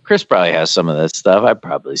mean, Chris probably has some of that stuff. I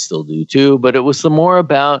probably still do too, but it was more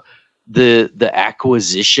about the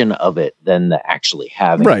acquisition of it than the actually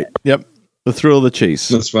having it. Yep. The thrill of the chase.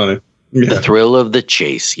 That's funny. Yeah. The thrill of the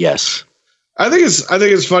chase. Yes. I think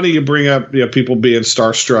it's funny you bring up people being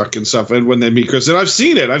starstruck and stuff, and when they meet Chris, and I've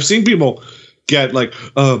seen it. I've seen people get like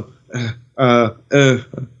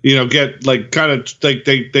get like kind of like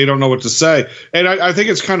they don't know what to say. And I think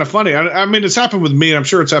it's kind of funny. I mean, it's happened with me, and I'm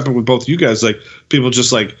sure it's happened with both you guys. Like people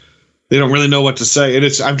just like, they don't really know what to say. And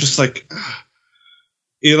I'm just like,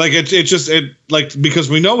 because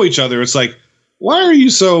we know each other. It's like, why are you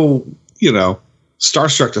so,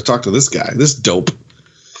 starstruck to talk to this guy, this dope?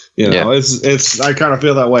 It's I kind of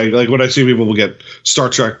feel that way. Like when I see people will get Star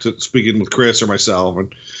Trek to speaking with Chris or myself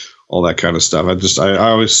and all that kind of stuff. I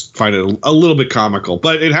always find it a little bit comical,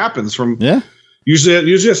 but it happens from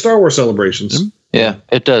usually at Star Wars celebrations. Yeah,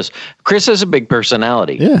 it does. Chris has a big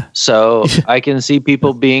personality. Yeah. So I can see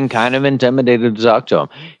people being kind of intimidated to talk to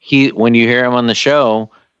him. When you hear him on the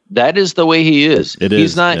show, that is the way he is.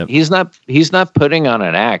 He's not putting on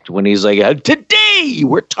an act when he's like, today hey,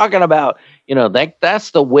 we're talking about,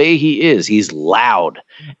 that's the way he is. He's loud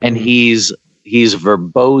and he's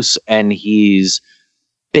verbose and he's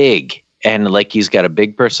big and like he's got a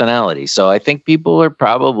big personality. So I think people are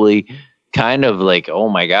probably kind of like, oh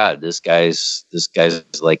my God, this guy's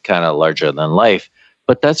like kind of larger than life,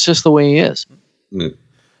 but that's just the way he is. Mm.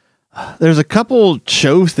 There's a couple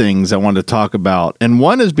show things I wanted to talk about, and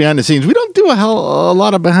one is behind the scenes. We don't do a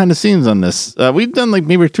lot of behind the scenes on this. We've done like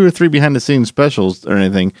maybe 2 or 3 behind the scenes specials or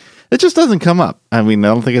anything. It just doesn't come up. I mean, I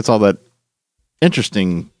don't think it's all that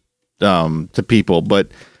interesting to people.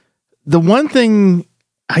 But the one thing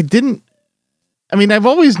I've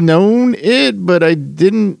always known it, but I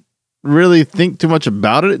didn't really think too much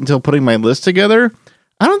about it until putting my list together.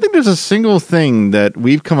 I don't think there's a single thing that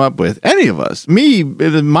we've come up with, any of us.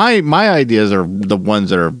 My ideas are the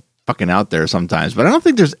ones that are fucking out there sometimes, but I don't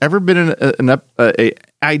think there's ever been an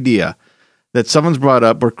idea that someone's brought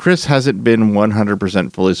up where Chris hasn't been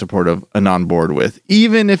 100% fully supportive and on board with,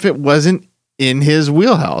 even if it wasn't in his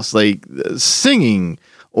wheelhouse, like singing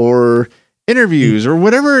or interviews or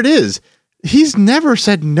whatever it is. He's never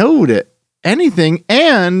said no to anything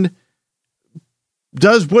and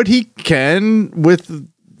does what he can with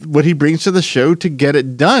what he brings to the show to get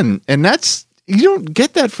it done. And you don't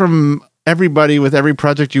get that from everybody with every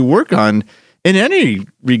project you work on in any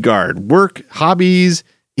regard, work, hobbies,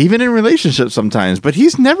 even in relationships sometimes, but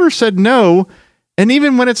he's never said no. And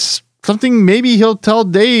even when it's something, maybe he'll tell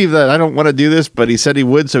Dave that I don't want to do this, but he said he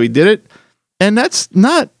would, so he did it. And that's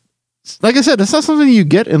not, like I said, that's not something you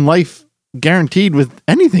get in life guaranteed with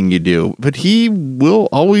anything you do, but he will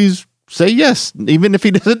always say yes, even if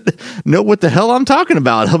he doesn't know what the hell I'm talking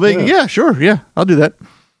about. He'll be, yeah, sure. Yeah, I'll do that.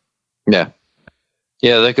 Yeah.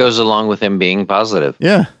 Yeah, that goes along with him being positive.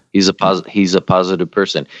 Yeah. He's a positive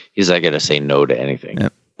person. He's not going to say no to anything. Yeah.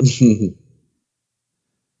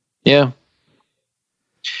 Yeah.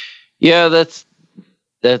 Yeah, that's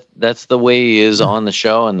the way he is on the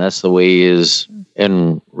show, and that's the way he is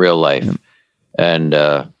in real life. Yeah. And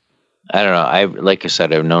I don't know. Like I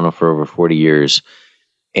said, I've known him for over 40 years.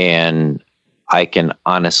 And I can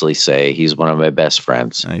honestly say he's one of my best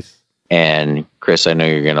friends. Nice. And Chris, I know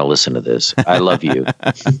you're going to listen to this. I love you.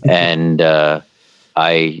 And I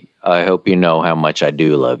hope you know how much I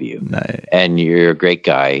do love you. Nice. And you're a great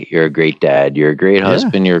guy. You're a great dad. You're a great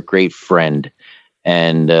husband. You're a great friend.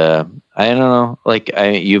 And I don't know,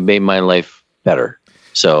 you made my life better.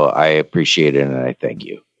 So I appreciate it and I thank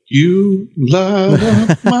you. You light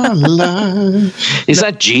up my life. He's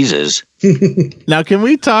not Jesus. Now, can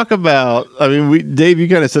we talk about? I mean, Dave, you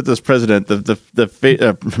kind of set this precedent,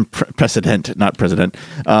 precedent, not president,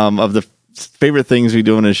 of the favorite things we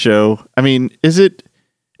do on his show. I mean,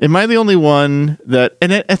 am I the only one that?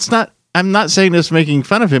 And it's not. I'm not saying this making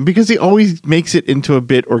fun of him because he always makes it into a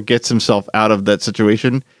bit or gets himself out of that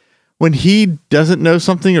situation. When he doesn't know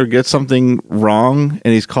something or gets something wrong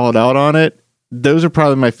and he's called out on it. Those are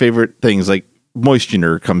probably my favorite things, like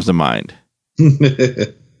Moistuner comes to mind. And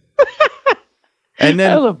then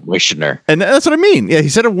I love Moistuner. And that's what I mean. Yeah, he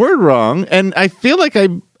said a word wrong. And I feel like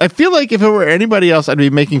if it were anybody else, I'd be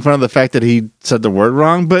making fun of the fact that he said the word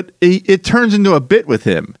wrong, but it turns into a bit with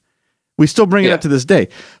him. We still bring it up to this day.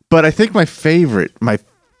 But I think my favorite,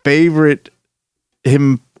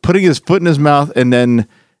 him putting his foot in his mouth and then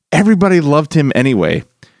everybody loved him anyway,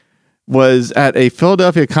 was at a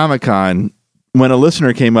Philadelphia Comic-Con when a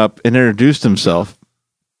listener came up and introduced himself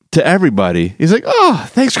to everybody. He's like, "Oh,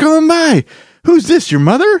 thanks for coming by. Who's this, your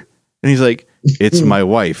mother?" And he's like, "It's my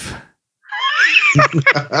wife."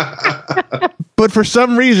 But for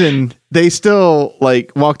some reason, they still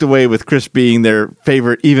walked away with Chris being their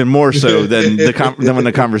favorite even more so than when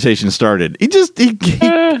the conversation started. He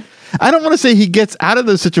I don't want to say he gets out of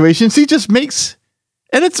those situations. He just makes,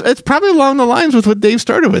 and it's probably along the lines with what Dave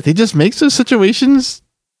started with. He just makes those situations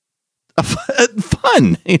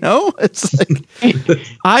fun, It's like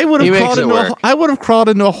I would have crawled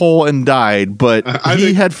into a hole and died, but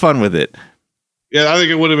he had fun with it. Yeah, I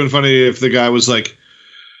think it would have been funny if the guy was like,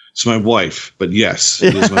 "It's my wife," but yes,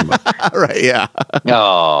 it is my mother. Right? Yeah.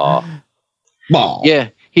 Oh, yeah.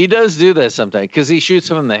 He does do that sometimes because he shoots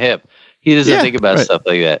him in the hip. He doesn't think about stuff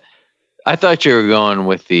like that. I thought you were going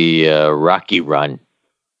with the Rocky Run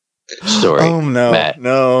story. Oh no, Matt.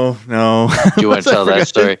 No. Do you want to tell that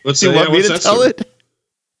story? Do you want me to tell it?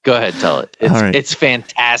 Go ahead, tell it. It's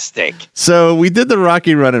fantastic. So we did the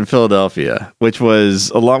Rocky Run in Philadelphia, which was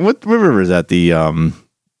along with river is that the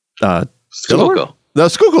Schuylkill. The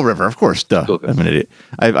Schuylkill River, of course. Duh. Schuylkill. I'm an idiot.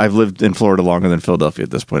 I've lived in Florida longer than Philadelphia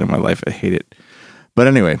at this point in my life. I hate it. But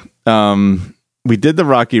anyway, we did the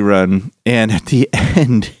Rocky Run, and at the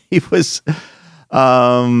end, he was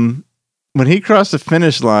when he crossed the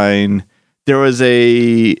finish line, there was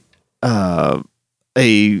the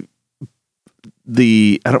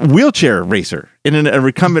wheelchair racer in a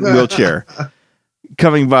recumbent wheelchair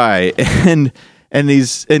coming by, and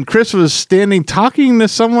Chris was standing talking to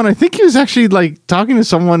someone. I think he was actually like talking to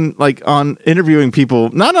someone like on interviewing people,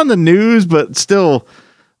 not on the news, but still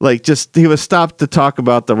like just he was stopped to talk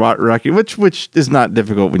about the Rocky, which is not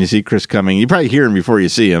difficult when you see Chris coming. You probably hear him before you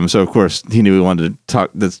see him. So of course he knew he wanted to talk.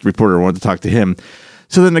 This reporter wanted to talk to him.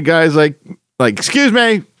 So then the guy's like, excuse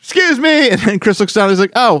me. And then Chris looks down. He's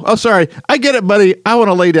like, oh, sorry. I get it, buddy. I want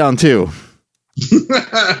to lay down too.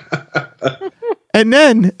 And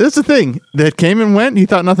then that's the thing that came and went. He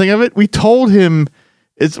thought nothing of it. We told him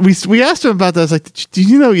we asked him about that. I was like, did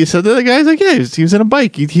you know you said that? The guy's like, yeah, he was in a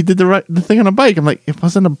bike. He did the thing on a bike. I'm like, it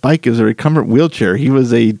wasn't a bike. It was a recumbent wheelchair. He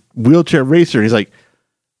was a wheelchair racer. He's like,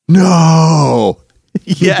 no.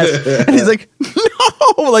 Yes. And he's like,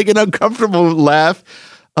 no, like an uncomfortable laugh.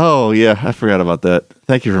 Oh yeah, I forgot about that.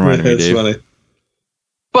 Thank you for reminding me, Dave. Funny.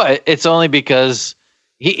 But it's only because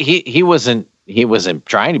he wasn't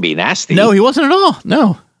trying to be nasty. No, he wasn't at all.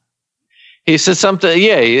 No. He said something.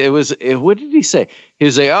 Yeah, what did he say? He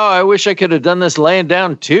was like, "Oh, I wish I could have done this laying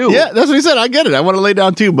down too." Yeah, that's what he said. I get it. I want to lay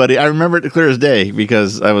down too, buddy. I remember it clear as day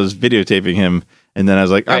because I was videotaping him, and then I was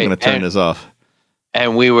like, "I'm going to turn this off."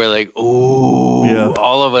 And we were like, "Ooh!" Yeah.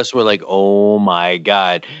 All of us were like, "Oh my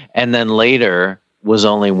god!" And then later was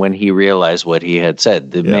only when he realized what he had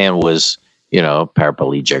said. The man was,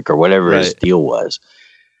 paraplegic or whatever his deal was.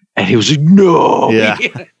 And he was like, no. Yeah.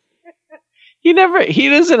 He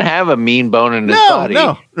doesn't have a mean bone in his body.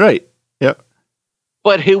 No, right. Yep.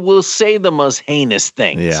 But he will say the most heinous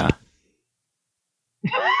things. Yeah.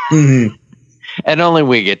 Mm-hmm. And only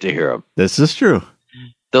we get to hear them. This is true.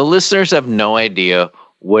 The listeners have no idea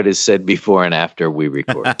what is said before and after we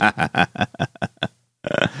record.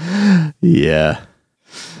 Yeah.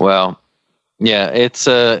 Well, yeah,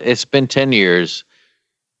 it's been 10 years.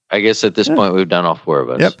 I guess at this point we've done all four of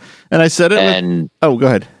us. Yep. And I said it. Go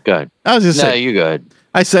ahead. Go ahead. I was just saying. No, you go ahead.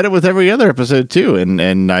 I said it with every other episode too, and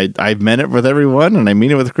I meant it with everyone, and I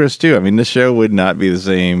mean it with Chris too. I mean, this show would not be the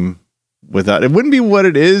same without. It wouldn't be what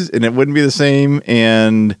it is, and it wouldn't be the same.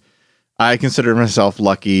 And I consider myself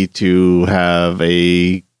lucky to have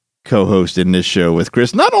a co-host in this show with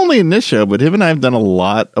Chris. Not only in this show, but him and I have done a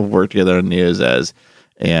lot of work together on Neo's As.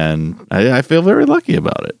 And I feel very lucky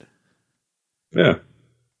about it. Yeah.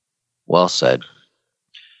 Well said.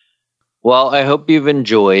 Well, I hope you've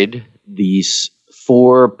enjoyed these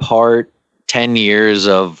 4-part 10 years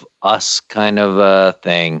of us kind of a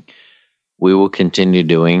thing. We will continue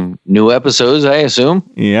doing new episodes, I assume.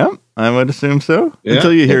 Yeah, I would assume so. Yeah.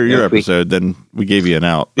 Until you hear your episode, then we gave you an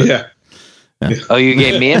out. But, yeah. Oh, you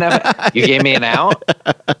gave me an out? You gave me an out?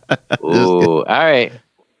 Ooh, all right.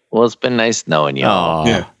 Well, it's been nice knowing you.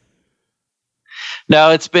 Yeah. No,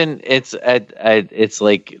 it's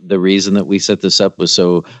like the reason that we set this up was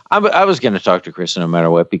so I was going to talk to Chris no matter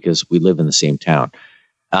what because we live in the same town.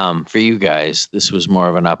 For you guys, this was more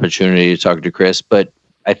of an opportunity to talk to Chris, but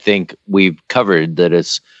I think we've covered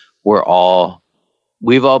that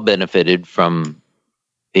we've all benefited from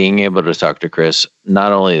being able to talk to Chris,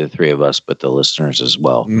 not only the three of us, but the listeners as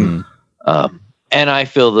well. Mm. And I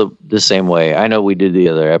feel the same way. I know we did the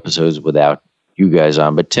other episodes without you guys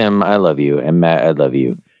on, but Tim, I love you, and Matt, I love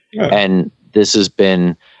you. Yeah. And this has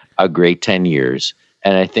been a great 10 years.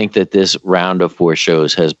 And I think that this round of 4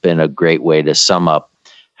 shows has been a great way to sum up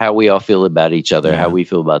how we all feel about each other, how we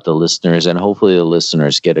feel about the listeners, and hopefully the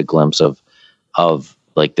listeners get a glimpse of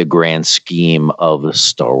like the grand scheme of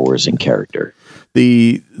Star Wars and character.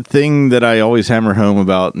 The thing that I always hammer home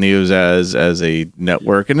about Neo's as a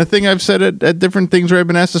network, and the thing I've said at different things where I've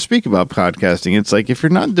been asked to speak about podcasting, it's like if you're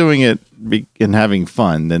not doing it and having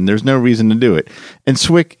fun, then there's no reason to do it. And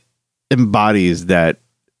SWIC embodies that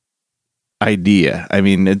idea. I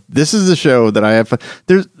mean, this is the show that I have.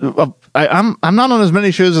 I'm not on as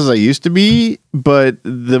many shows as I used to be, but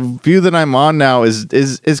the few that I'm on now is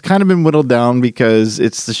kind of been whittled down because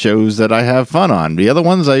it's the shows that I have fun on. The other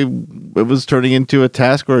ones it was turning into a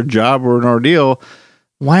task or a job or an ordeal.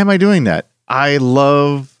 Why am I doing that? I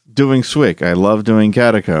love doing SWIC. I love doing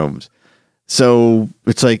Catacombs. So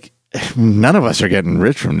it's like none of us are getting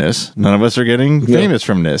rich from this. None of us are getting famous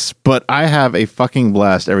from this. But I have a fucking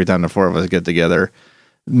blast every time the 4 of us get together.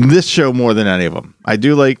 This show more than any of them. I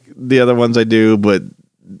do like the other ones I do, but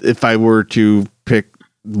if I were to pick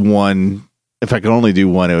one, if I could only do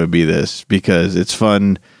one, it would be this because it's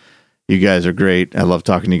fun. You guys are great. I love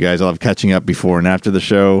talking to you guys. I love catching up before and after the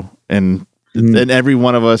show. And every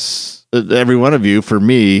one of us, every one of you for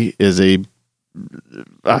me is a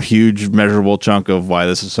a huge measurable chunk of why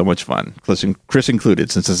this is so much fun. Chris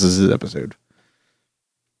included, since this is his episode.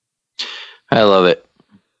 I love it.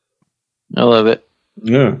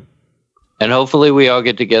 Yeah. And hopefully we all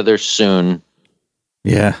get together soon.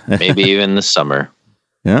 Yeah. Maybe even this summer.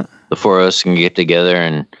 Yeah. The four of us can get together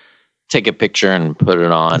and take a picture and put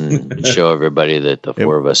it on and show everybody that the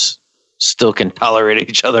four of us still can tolerate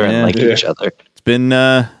each other and like each other. It's been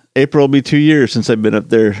April will be 2 years since I've been up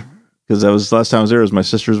there, because last time I was there was my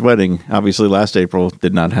sister's wedding. Obviously last April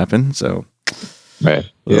did not happen, so right.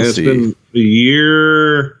 It's been a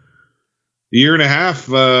year and a half.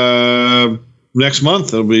 Next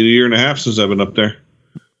month it'll be a year and a half since I've been up there.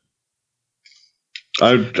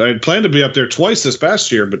 I had planned to be up there twice this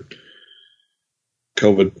past year, but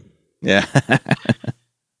COVID. Yeah.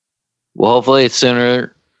 Well, hopefully it's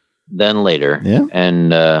sooner than later. Yeah.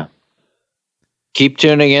 And keep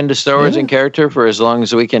tuning in to Star Wars in Character for as long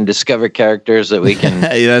as we can discover characters that we can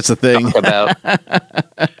that's the thing. talk about.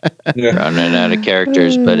 Running out of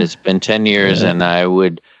characters, but it's been 10 years, and I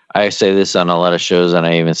say this on a lot of shows, and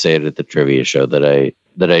I even say it at the trivia show that I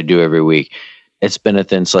do every week. It's been a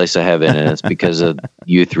thin slice of heaven, and it's because of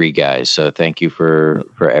you three guys. So thank you for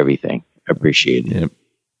everything. I appreciate it. Yep.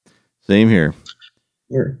 Same here.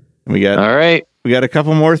 Sure. We got all right. We got a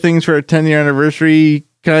couple more things for our 10-year anniversary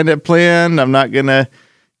kind of plan. I'm not gonna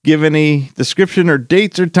give any description or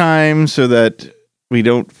dates or times so that we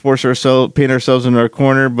don't paint ourselves in our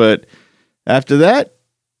corner. But after that,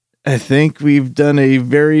 I think we've done a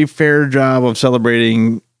very fair job of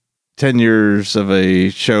celebrating 10 years of a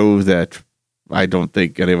show that I don't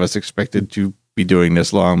think any of us expected to be doing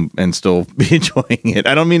this long and still be enjoying it.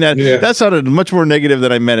 I don't mean that. Yeah. That sounded much more negative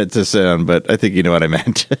than I meant it to sound, but I think you know what I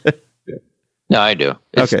meant. No, I do.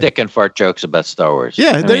 It's dick and fart jokes about Star Wars.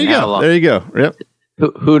 Yeah, there you go. There you go. Yep.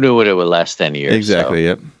 Who knew it would last 10 years? Exactly, so.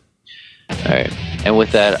 Yep. All right. And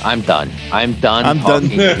with that, I'm done. I'm done. I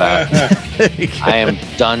am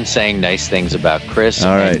done saying nice things about Chris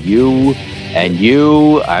and you. And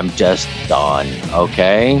you, I'm just done.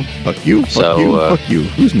 Okay? Fuck you. Fuck you.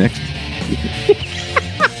 Who's next?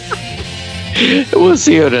 We'll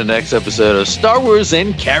see you in the next episode of Star Wars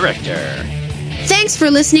in Character. Thanks for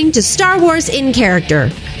listening to Star Wars in Character.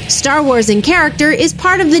 Star Wars in Character is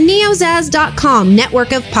part of the neozaz.com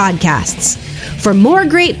network of podcasts. For more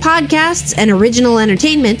great podcasts and original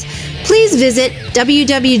entertainment, please visit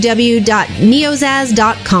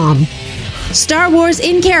www.neozaz.com. Star Wars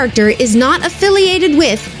in Character is not affiliated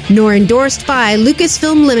with nor endorsed by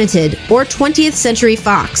Lucasfilm Limited or 20th Century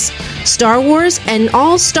Fox. Star Wars and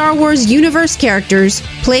all Star Wars universe characters,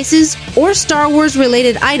 places, or Star Wars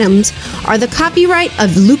related items are the copyright of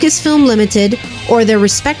Lucasfilm Limited or their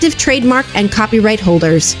respective trademark and copyright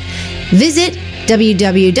holders. Visit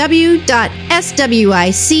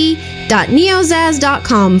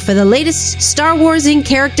www.swic.neozaz.com for the latest Star Wars in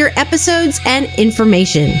Character episodes and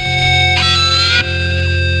information.